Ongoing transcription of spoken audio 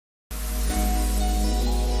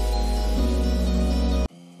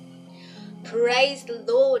Praise the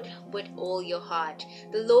Lord with all your heart.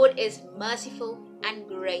 The Lord is merciful and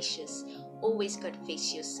gracious. Always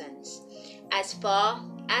confess your sins. As far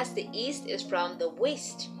as the east is from the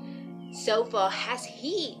west, so far has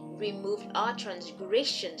He removed our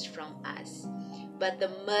transgressions from us. But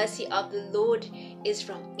the mercy of the Lord is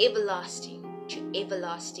from everlasting to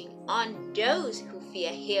everlasting on those who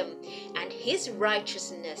fear Him, and His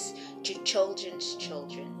righteousness to children's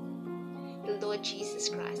children. The Lord Jesus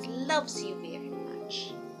Christ loves you very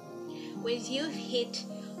much. When you've hit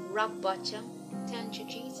rock bottom, turn to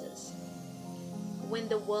Jesus. When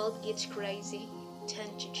the world gets crazy,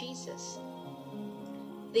 turn to Jesus.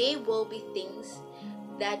 There will be things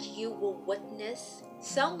that you will witness.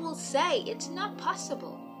 Some will say it's not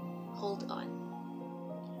possible. Hold on.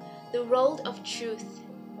 The road of truth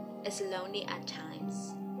is lonely at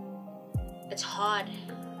times. It's hard,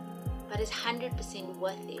 but it's 100%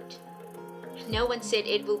 worth it. No one said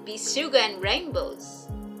it will be sugar and rainbows.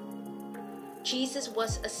 Jesus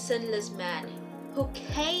was a sinless man who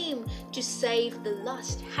came to save the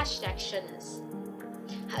lost. #sinners.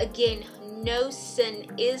 Again, no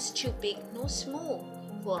sin is too big nor small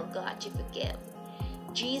for God to forgive.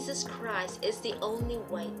 Jesus Christ is the only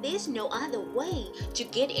way. There's no other way to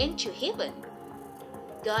get into heaven.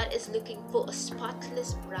 God is looking for a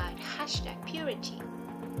spotless bride. #purity.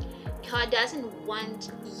 God doesn't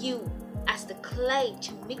want you as the clay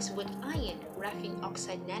to mix with iron, graphene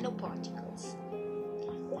oxide nanoparticles,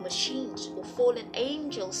 or machines, or fallen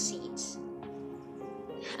angel seeds.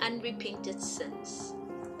 Unrepented sins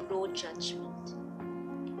brought judgment.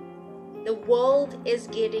 The world is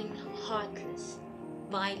getting heartless,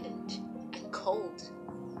 violent, and cold.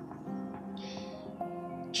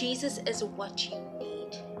 Jesus is what you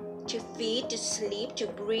need to feed, to sleep, to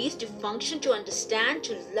breathe, to function, to understand,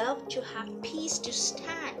 to love, to have peace, to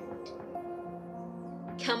stand.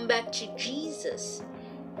 Come back to Jesus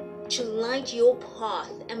to light your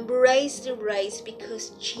path. Embrace the race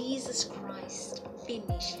because Jesus Christ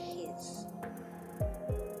finished His.